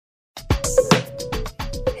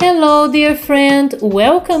Hello, dear friend!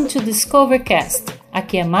 Welcome to Discovercast.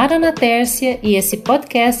 Aqui é Mara Ana Tércia e esse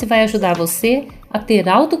podcast vai ajudar você a ter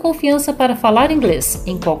autoconfiança para falar inglês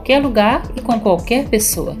em qualquer lugar e com qualquer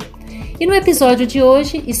pessoa. E no episódio de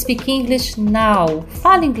hoje, Speak English Now.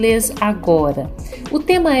 Fala inglês agora. O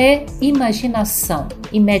tema é imaginação,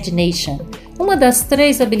 imagination. Uma das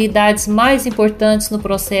 3 habilidades mais importantes no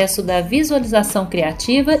processo da visualização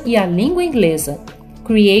criativa e a língua inglesa.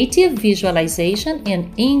 Creative Visualization and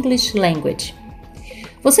English Language.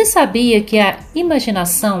 Você sabia que a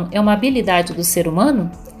imaginação é uma habilidade do ser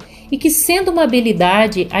humano? E que, sendo uma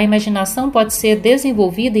habilidade, a imaginação pode ser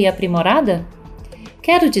desenvolvida e aprimorada?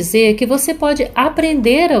 Quero dizer que você pode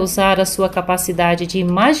aprender a usar a sua capacidade de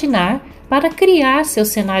imaginar para criar seus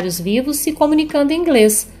cenários vivos se comunicando em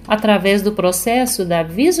inglês, através do processo da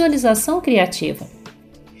visualização criativa.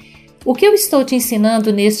 O que eu estou te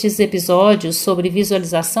ensinando nestes episódios sobre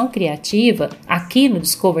visualização criativa, aqui no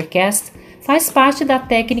Discovercast, faz parte da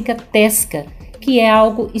técnica TESCA, que é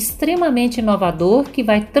algo extremamente inovador que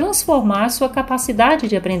vai transformar sua capacidade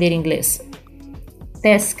de aprender inglês.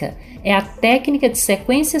 TESCA é a técnica de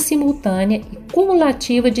sequência simultânea e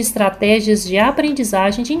cumulativa de estratégias de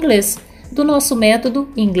aprendizagem de inglês, do nosso método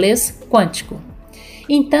inglês quântico.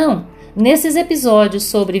 Então, nesses episódios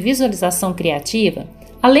sobre visualização criativa,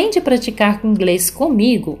 além de praticar inglês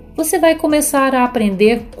comigo, você vai começar a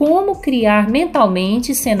aprender como criar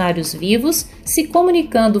mentalmente cenários vivos, se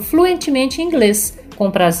comunicando fluentemente em inglês,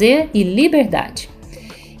 com prazer e liberdade.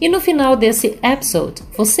 E no final desse episódio,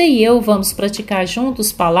 você e eu vamos praticar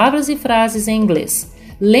juntos palavras e frases em inglês.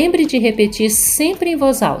 Lembre de repetir sempre em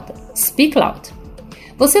voz alta. Speak loud.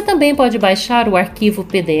 Você também pode baixar o arquivo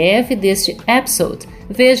PDF deste episódio.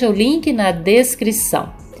 Veja o link na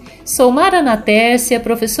descrição. Sou Mara Ana Tércia,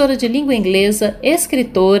 professora de língua inglesa,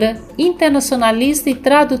 escritora, internacionalista e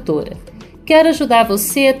tradutora. Quero ajudar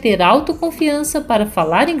você a ter autoconfiança para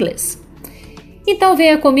falar inglês. Então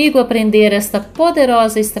venha comigo aprender esta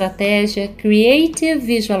poderosa estratégia Creative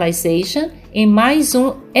Visualization em mais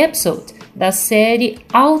um episódio da série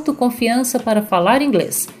Autoconfiança para falar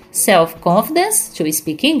inglês. Self-Confidence to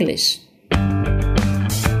Speak English.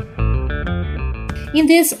 In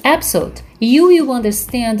this episode, you will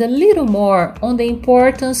understand a little more on the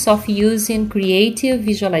importance of using creative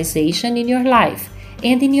visualization in your life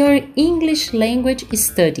and in your English language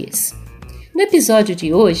studies. No episódio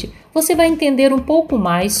de hoje, você vai entender um pouco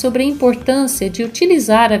mais sobre a importância de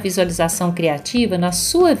utilizar a visualização criativa na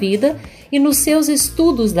sua vida e nos seus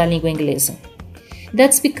estudos da língua inglesa.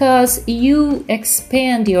 That's because you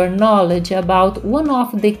expand your knowledge about one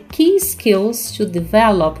of the key skills to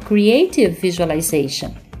develop creative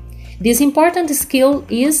visualization. This important skill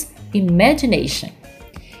is imagination.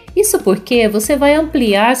 Isso porque você vai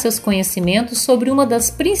ampliar seus conhecimentos sobre uma das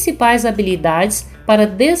principais habilidades para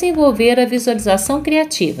desenvolver a visualização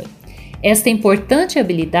criativa. Esta importante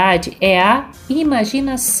habilidade é a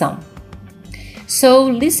imaginação. So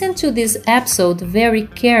listen to this episode very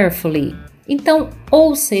carefully. Então,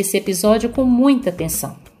 ouça esse episódio com muita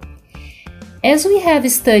atenção. As we have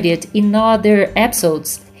studied in other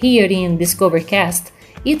episodes here in Discovercast,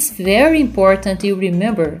 it's very important you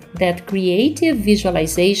remember that creative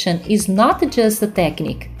visualization is not just a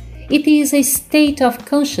technique. It is a state of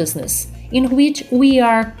consciousness in which we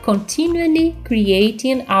are continually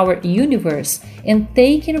creating our universe and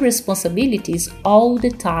taking responsibilities all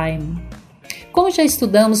the time. Como já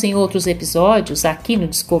estudamos em outros episódios aqui no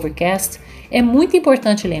Discovercast, é muito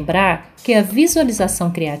importante lembrar que a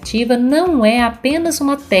visualização criativa não é apenas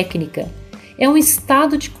uma técnica, é um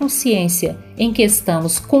estado de consciência em que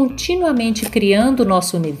estamos continuamente criando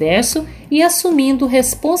nosso universo e assumindo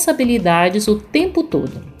responsabilidades o tempo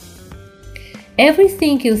todo.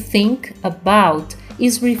 Everything you think about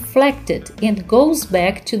is reflected and goes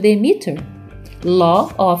back to the emitter.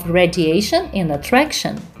 Law of radiation and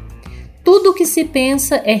attraction. Tudo o que se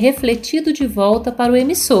pensa é refletido de volta para o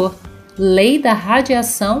emissor. Lei da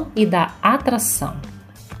radiação e da atração.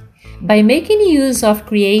 By making use of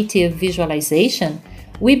creative visualization,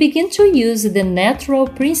 we begin to use the natural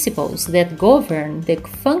principles that govern the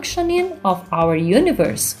functioning of our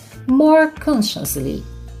universe more consciously.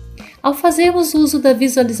 Ao fazermos uso da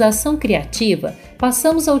visualização criativa,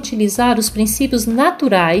 passamos a utilizar os princípios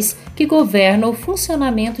naturais que governam o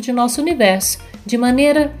funcionamento de nosso universo de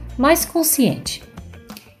maneira mais consciente.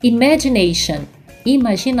 Imagination.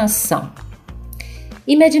 Imaginação.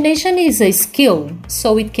 Imagination is a skill,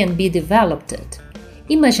 so it can be developed.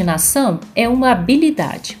 Imaginação é uma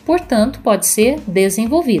habilidade, portanto, pode ser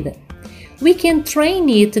desenvolvida. We can train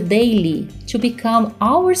it daily to become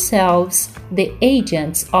ourselves the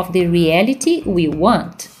agents of the reality we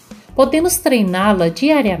want. podemos treiná-la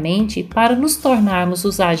diariamente para nos tornarmos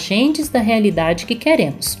os agentes da realidade que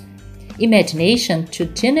queremos. Imagination to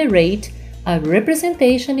generate a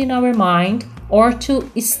representation in our mind or to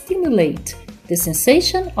stimulate the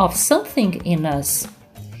sensation of something in us.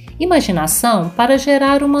 Imaginação para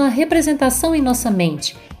gerar uma representação em nossa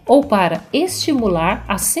mente ou para estimular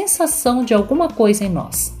a sensação de alguma coisa em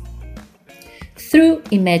nós. Through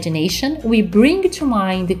imagination, we bring to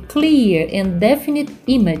mind clear and definite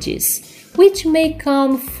images, which may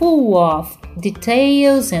come full of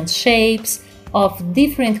details and shapes of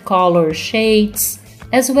different color shades,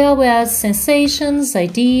 as well as sensations,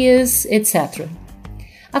 ideas, etc.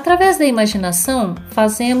 Através da imaginação,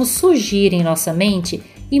 fazemos surgir em nossa mente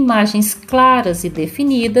imagens claras e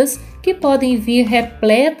definidas que podem vir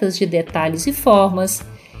repletas de detalhes e formas,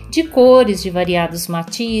 de cores de variados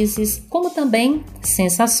matizes, como também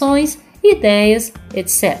sensações, ideias,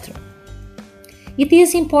 etc. It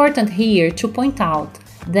is important here to point out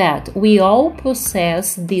that we all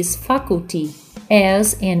possess this faculty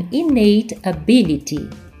as an innate ability.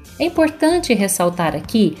 É importante ressaltar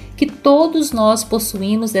aqui que todos nós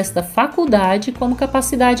possuímos esta faculdade como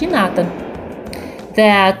capacidade inata.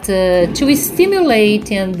 That to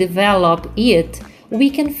stimulate and develop it, we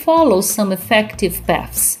can follow some effective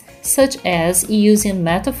paths, such as using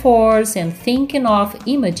metaphors and thinking of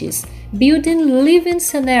images, building living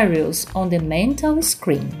scenarios on the mental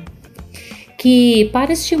screen. Que,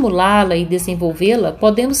 para estimulá-la e desenvolvê-la,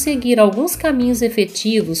 podemos seguir alguns caminhos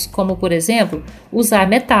efetivos, como, por exemplo, usar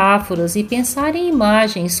metáforas e pensar em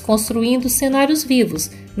imagens construindo cenários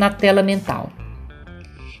vivos na tela mental.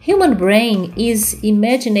 Human brain is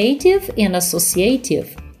imaginative and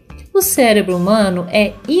associative. O cérebro humano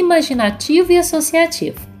é imaginativo e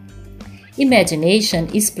associativo. Imagination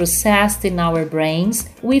is processed in our brains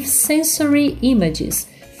with sensory images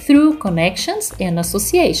through connections and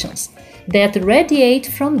associations that radiate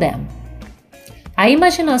from them. A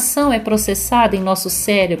imaginação é processada em nossos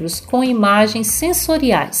cérebros com imagens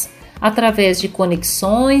sensoriais, através de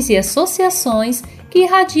conexões e associações que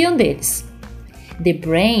irradiam deles. The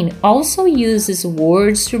brain also uses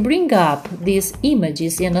words to bring up these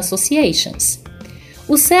images and associations.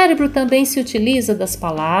 O cérebro também se utiliza das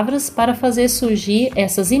palavras para fazer surgir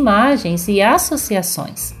essas imagens e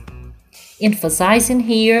associações. Emphasizing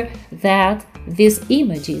here that these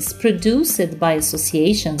images produced by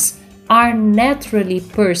associations are naturally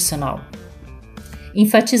personal.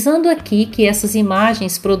 Enfatizando aqui que essas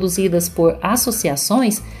imagens produzidas por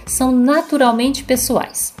associações são naturalmente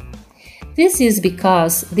pessoais. This is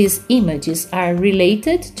because these images are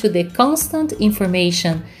related to the constant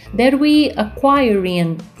information that we acquire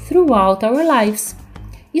throughout our lives.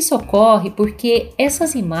 Isso ocorre porque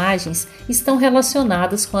essas imagens estão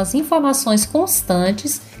relacionadas com as informações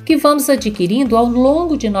constantes que vamos adquirindo ao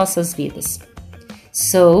longo de nossas vidas.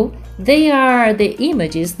 So, they are the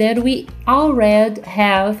images that we already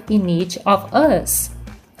have in each of us.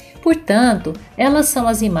 Portanto, elas são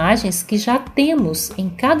as imagens que já temos em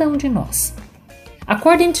cada um de nós.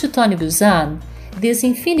 According to Tony Buzan, this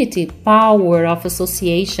infinite power of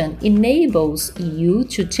association enables you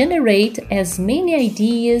to generate as many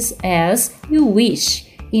ideas as you wish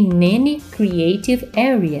in any creative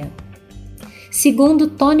area. Segundo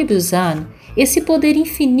Tony Buzan, esse poder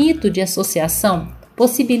infinito de associação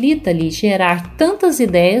possibilita-lhe gerar tantas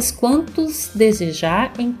ideias quantos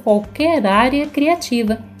desejar em qualquer área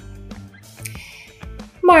criativa.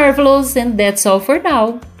 Marvelous, and that's all for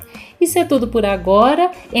now. Isso é tudo por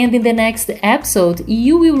agora, and in the next episode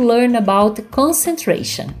you will learn about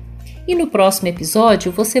concentration. E no próximo episódio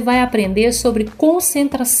você vai aprender sobre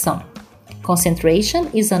concentração. Concentration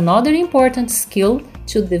is another important skill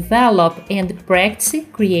to develop and practice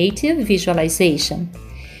creative visualization.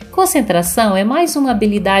 Concentração é mais uma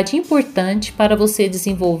habilidade importante para você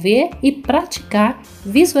desenvolver e praticar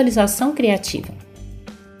visualização criativa.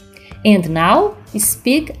 And now,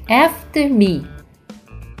 speak after me.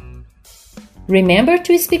 Remember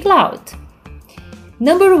to speak loud.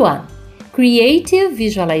 Number 1. Creative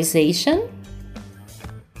visualization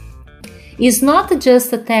is not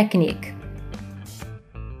just a technique.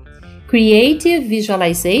 Creative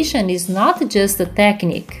visualization is not just a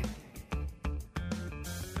technique.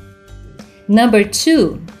 Number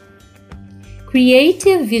 2.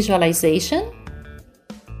 Creative visualization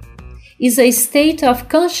is a state of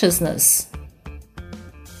consciousness.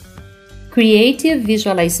 Creative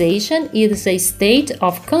visualization is a state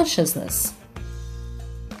of consciousness.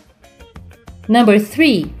 Number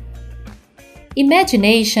 3.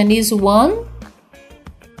 Imagination is one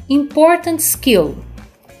important skill.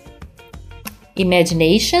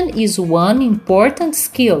 Imagination is one important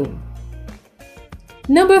skill.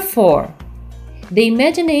 Number 4. The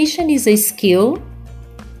imagination is a skill,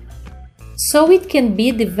 so it can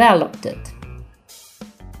be developed.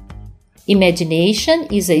 Imagination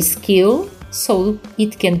is a skill, so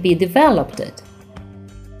it can be developed.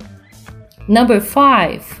 Number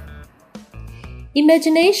 5.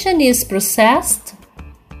 Imagination is processed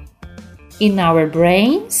in our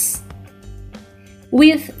brains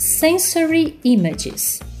with sensory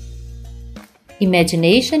images.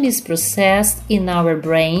 Imagination is processed in our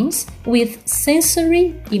brains with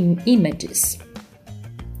sensory images.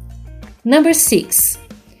 Number 6.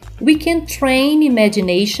 We can train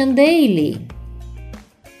imagination daily.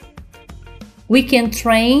 We can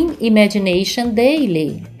train imagination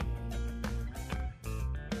daily.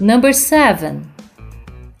 Number 7.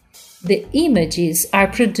 The images are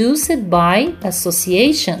produced by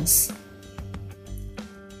associations.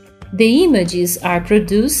 The images are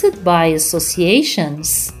produced by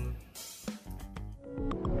associations.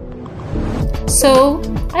 So,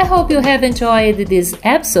 I hope you have enjoyed this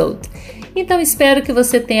episode. Então, espero que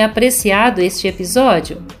você tenha apreciado este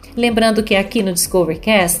episódio. Lembrando que aqui no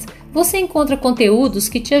Discovercast, você encontra conteúdos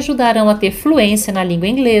que te ajudarão a ter fluência na língua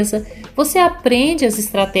inglesa, você aprende as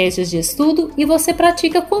estratégias de estudo e você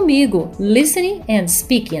pratica comigo, listening and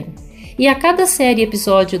speaking. E a cada série e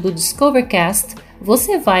episódio do Discovercast,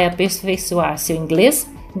 você vai aperfeiçoar seu inglês,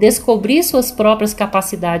 descobrir suas próprias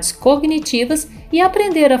capacidades cognitivas e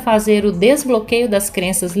aprender a fazer o desbloqueio das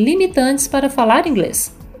crenças limitantes para falar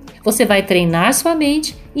inglês. Você vai treinar sua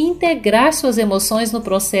mente e integrar suas emoções no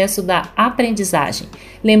processo da aprendizagem,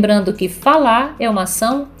 lembrando que falar é uma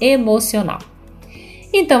ação emocional.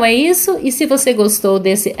 Então é isso, e se você gostou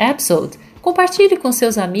desse episode, compartilhe com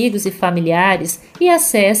seus amigos e familiares e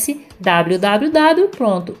acesse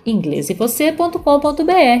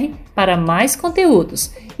www.inglesevocê.com.br para mais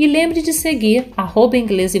conteúdos. E lembre de seguir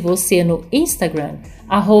 @inglesevocê no Instagram,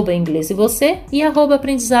 @inglesevocê e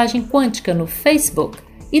 @aprendizagem quântica no Facebook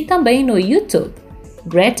e também no YouTube.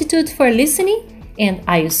 Gratitude for listening and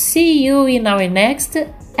I'll see you in our next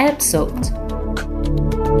episode.